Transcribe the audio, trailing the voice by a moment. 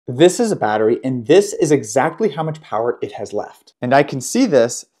This is a battery, and this is exactly how much power it has left. And I can see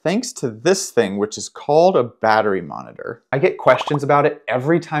this thanks to this thing, which is called a battery monitor. I get questions about it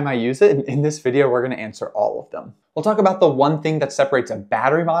every time I use it, and in this video, we're gonna answer all of them. We'll talk about the one thing that separates a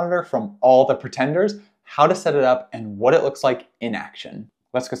battery monitor from all the pretenders, how to set it up, and what it looks like in action.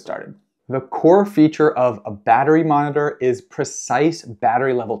 Let's get started. The core feature of a battery monitor is precise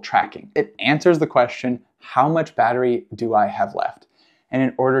battery level tracking. It answers the question, how much battery do I have left? And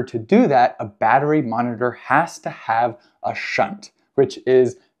in order to do that, a battery monitor has to have a shunt, which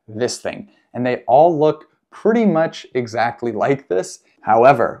is this thing. And they all look pretty much exactly like this.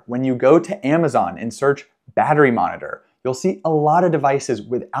 However, when you go to Amazon and search battery monitor, you'll see a lot of devices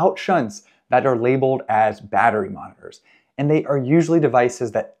without shunts that are labeled as battery monitors. And they are usually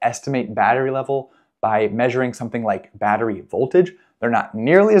devices that estimate battery level by measuring something like battery voltage. They're not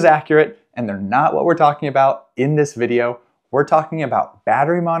nearly as accurate, and they're not what we're talking about in this video. We're talking about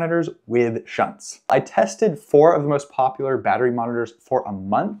battery monitors with shunts. I tested 4 of the most popular battery monitors for a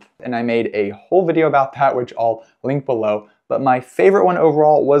month, and I made a whole video about that, which I'll link below. But my favorite one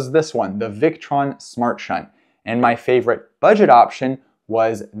overall was this one, the Victron Smart Shunt. And my favorite budget option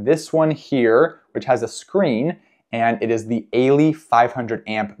was this one here, which has a screen, and it is the ALE 500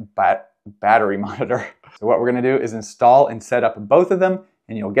 amp battery monitor. So what we're gonna do is install and set up both of them,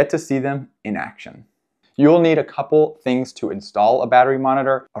 and you'll get to see them in action. You'll need a couple things to install a battery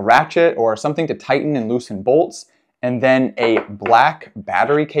monitor: a ratchet or something to tighten and loosen bolts, and then a black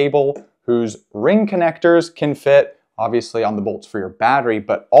battery cable whose ring connectors can fit obviously on the bolts for your battery,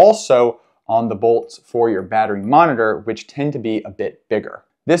 but also on the bolts for your battery monitor, which tend to be a bit bigger.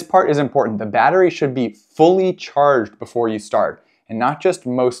 This part is important. The battery should be fully charged before you start, and not just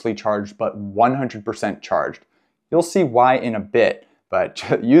mostly charged, but 100% charged. You'll see why in a bit.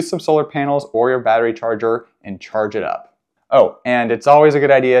 But use some solar panels or your battery charger and charge it up. Oh, and it's always a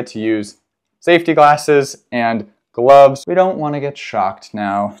good idea to use safety glasses and gloves. We don't want to get shocked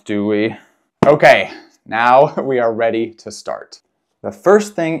now, do we? Okay, now we are ready to start. The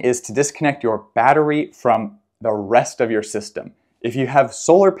first thing is to disconnect your battery from the rest of your system. If you have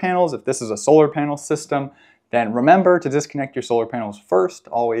solar panels, if this is a solar panel system, then remember to disconnect your solar panels first.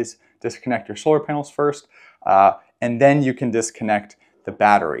 Always disconnect your solar panels first. And then you can disconnect the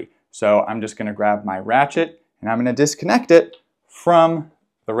battery. So I'm just gonna grab my ratchet and I'm gonna disconnect it from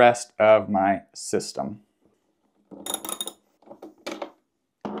the rest of my system.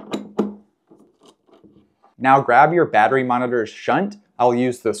 Now grab your battery monitor's shunt. I'll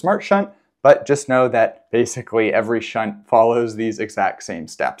use the Smart Shunt, but just know that basically every shunt follows these exact same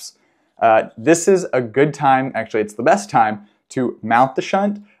steps. This is a good time, actually it's the best time, to mount the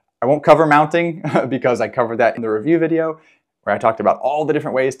shunt. I won't cover mounting because I covered that in the review video where I talked about all the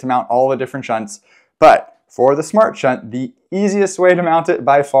different ways to mount all the different shunts. But for the Smart Shunt, the easiest way to mount it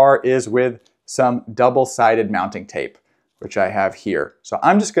by far is with some double-sided mounting tape, which I have here. So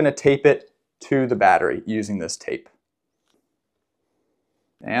I'm just gonna tape it to the battery using this tape.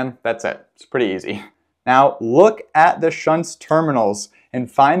 And that's it, it's pretty easy. Now look at the shunt's terminals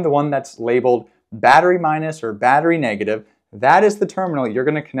and find the one that's labeled battery minus or battery negative. That is the terminal you're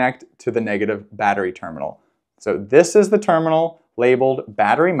going to connect to the negative battery terminal. So this is the terminal labeled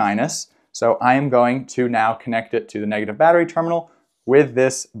battery minus. So I am going to now connect it to the negative battery terminal with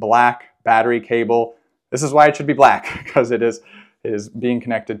this black battery cable. This is why it should be black, because it is being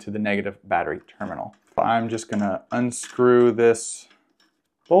connected to the negative battery terminal. I'm just going to unscrew this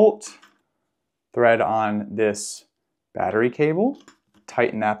bolt, thread on this battery cable,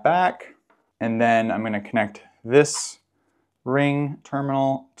 tighten that back, and then I'm going to connect this ring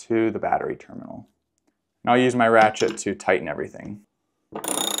terminal to the battery terminal. And I'll use my ratchet to tighten everything.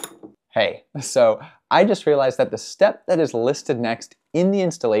 Hey, so I just realized that the step that is listed next in the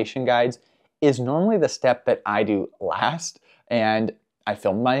installation guides is normally the step that I do last, and I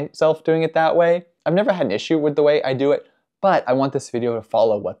filmed myself doing it that way. I've never had an issue with the way I do it, but I want this video to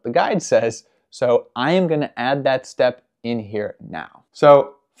follow what the guide says, so I am gonna add that step in here now.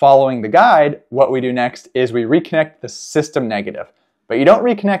 So following the guide, what we do next is we reconnect the system negative. But you don't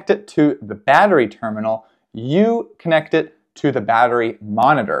reconnect it to the battery terminal, you connect it to the battery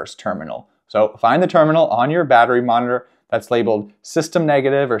monitor's terminal. So find the terminal on your battery monitor that's labeled system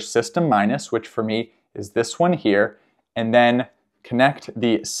negative or system minus, which for me is this one here, and then connect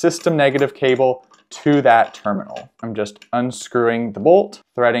the system negative cable to that terminal. I'm just unscrewing the bolt,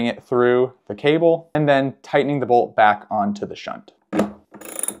 threading it through the cable, and then tightening the bolt back onto the shunt.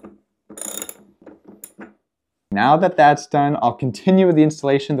 Now that that's done, I'll continue with the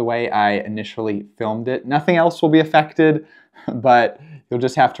installation the way I initially filmed it. Nothing else will be affected, but you'll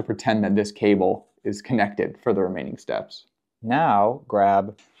just have to pretend that this cable is connected for the remaining steps. Now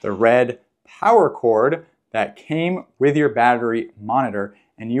grab the red power cord that came with your battery monitor,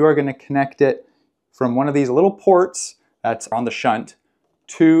 and you are going to connect it from one of these little ports that's on the shunt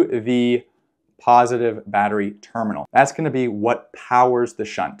to the positive battery terminal. That's going to be what powers the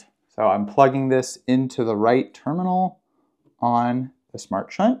shunt. So I'm plugging this into the right terminal on the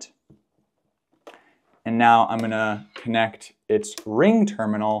smart shunt. And now I'm going to connect its ring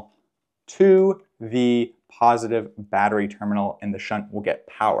terminal to the positive battery terminal, and the shunt will get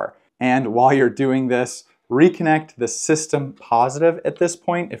power. And while you're doing this, reconnect the system positive at this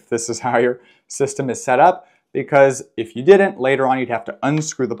point, if this is how your system is set up, because if you didn't, later on you'd have to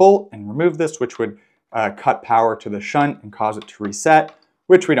unscrew the bolt and remove this, which would cut power to the shunt and cause it to reset,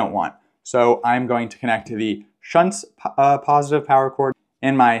 which we don't want. So I'm going to connect to the shunt's positive power cord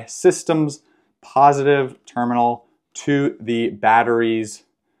and my system's positive terminal to the battery's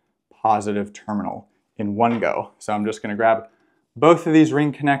positive terminal in one go. So I'm just going to grab both of these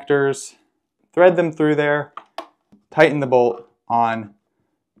ring connectors, thread them through there, tighten the bolt on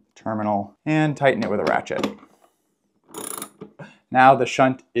terminal, and tighten it with a ratchet. Now the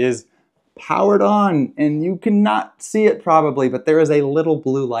shunt is powered on, and you cannot see it probably, but there is a little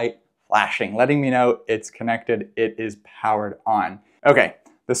blue light flashing, letting me know it's connected, it is powered on. Okay,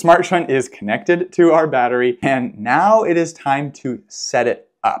 the smart shunt is connected to our battery, and now it is time to set it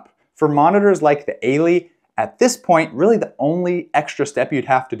up. For monitors like the Ailey, at this point, really the only extra step you'd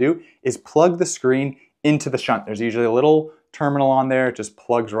have to do is plug the screen into the shunt. There's usually a little terminal on there, it just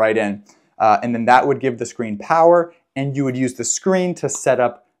plugs right in. And then that would give the screen power, and you would use the screen to set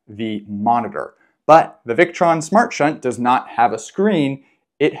up the monitor. But the Victron Smart Shunt does not have a screen.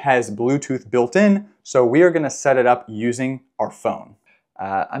 It has Bluetooth built in, so we are going to set it up using our phone.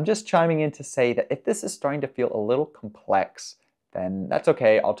 I'm just chiming in to say that if this is starting to feel a little complex, then that's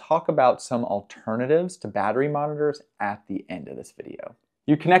okay. I'll talk about some alternatives to battery monitors at the end of this video.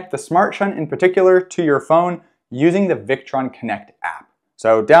 You connect the Smart Shunt in particular to your phone using the Victron Connect app.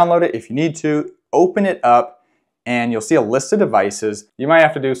 So download it if you need to, open it up, and you'll see a list of devices. You might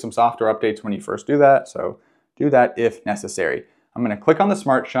have to do some software updates when you first do that, so do that if necessary. I'm going to click on the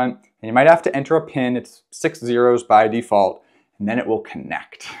Smart Shunt, and you might have to enter a PIN. It's 6 zeros by default, and then it will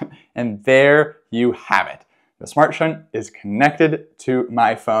connect. And there you have it. The Smart Shunt is connected to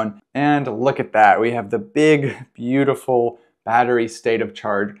my phone, and look at that. We have the big, beautiful battery state of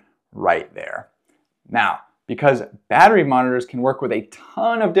charge right there. Now, because battery monitors can work with a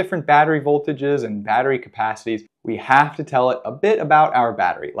ton of different battery voltages and battery capacities, we have to tell it a bit about our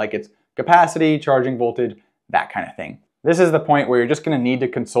battery, like its capacity, charging voltage, that kind of thing. This is the point where you're just going to need to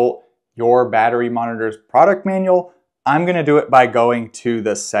consult your battery monitor's product manual. I'm going to do it by going to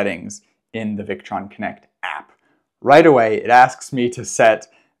the settings in the Victron Connect app. Right away, it asks me to set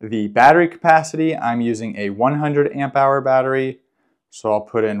the battery capacity. I'm using a 100 amp hour battery, so I'll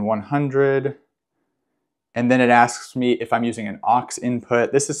put in 100. And then it asks me if I'm using an aux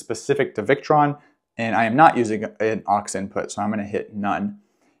input. This is specific to Victron, and I am not using an aux input, so I'm going to hit none.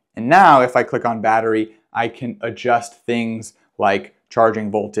 And now if I click on battery, I can adjust things like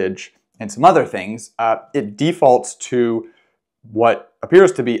charging voltage and some other things. It defaults to what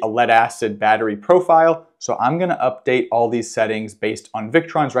appears to be a lead acid battery profile, so I'm going to update all these settings based on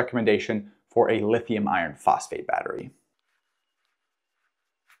Victron's recommendation for a lithium iron phosphate battery.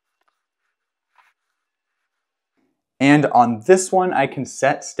 And on this one, I can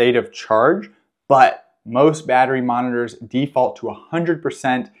set state of charge, but most battery monitors default to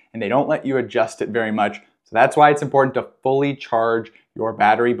 100% and they don't let you adjust it very much. So that's why it's important to fully charge your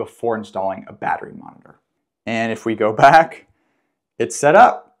battery before installing a battery monitor. And if we go back, it's set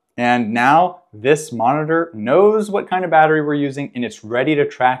up. And now this monitor knows what kind of battery we're using, and it's ready to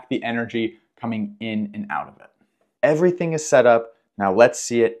track the energy coming in and out of it. Everything is set up. Now let's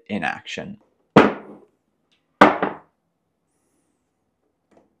see it in action.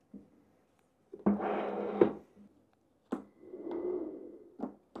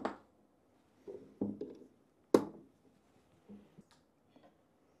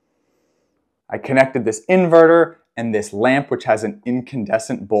 I connected this inverter and this lamp, which has an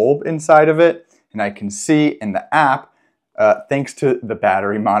incandescent bulb inside of it. And I can see in the app, thanks to the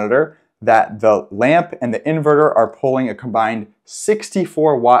battery monitor, that the lamp and the inverter are pulling a combined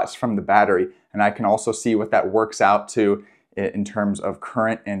 64 watts from the battery. And I can also see what that works out to in terms of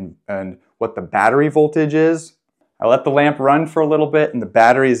current and what the battery voltage is. I let the lamp run for a little bit, and the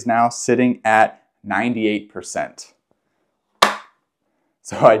battery is now sitting at 98%.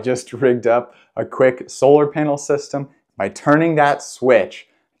 So I just rigged up a quick solar panel system. By turning that switch,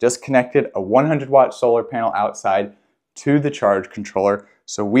 just connected a 100 watt solar panel outside to the charge controller.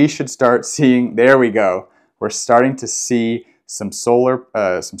 So we should start seeing, there we go. We're starting to see some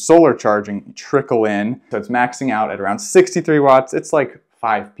solar charging trickle in. So it's maxing out at around 63 watts. It's like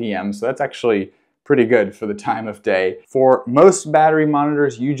 5 p.m. So that's actually pretty good for the time of day. For most battery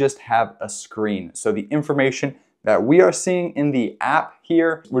monitors, you just have a screen. So the information that we are seeing in the app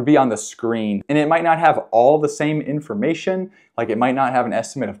here would be on the screen. And it might not have all the same information, like it might not have an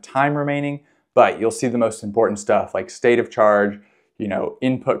estimate of time remaining, but you'll see the most important stuff like state of charge, you know,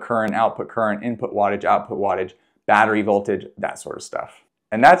 input current, input wattage, output wattage, battery voltage, that sort of stuff.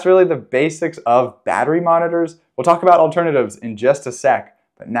 And that's really the basics of battery monitors. We'll talk about alternatives in just a sec,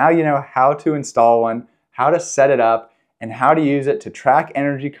 but now you know how to install one, how to set it up, and how to use it to track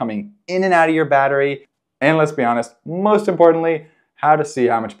energy coming in and out of your battery. And let's be honest, most importantly, how to see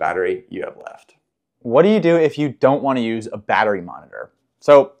how much battery you have left. What do you do if you don't want to use a battery monitor?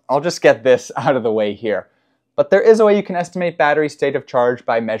 So I'll just get this out of the way here. But there is a way you can estimate battery state of charge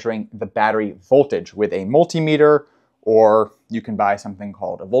by measuring the battery voltage with a multimeter, or you can buy something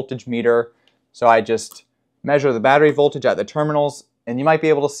called a voltage meter. So I just measure the battery voltage at the terminals, and you might be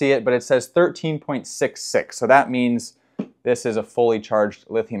able to see it, but it says 13.66. So that means this is a fully charged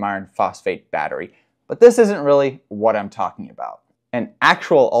lithium iron phosphate battery. But this isn't really what I'm talking about. An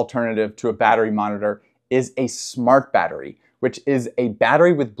actual alternative to a battery monitor is a smart battery, which is a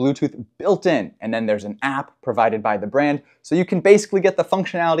battery with Bluetooth built in, and then there's an app provided by the brand, so you can basically get the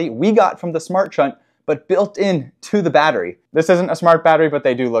functionality we got from the Smart Shunt, but built in to the battery. This isn't a smart battery, but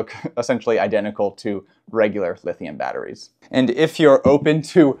they do look essentially identical to regular lithium batteries. And if you're open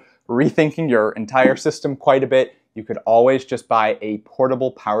to rethinking your entire system quite a bit, you could always just buy a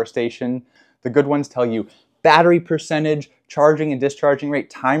portable power station. The good ones tell you battery percentage, charging and discharging rate,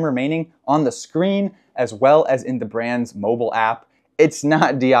 time remaining on the screen, as well as in the brand's mobile app. It's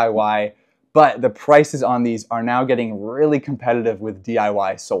not DIY, but the prices on these are now getting really competitive with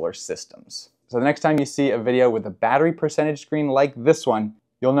DIY solar systems. So the next time you see a video with a battery percentage screen like this one,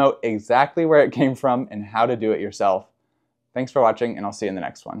 you'll know exactly where it came from and how to do it yourself. Thanks for watching, and I'll see you in the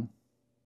next one.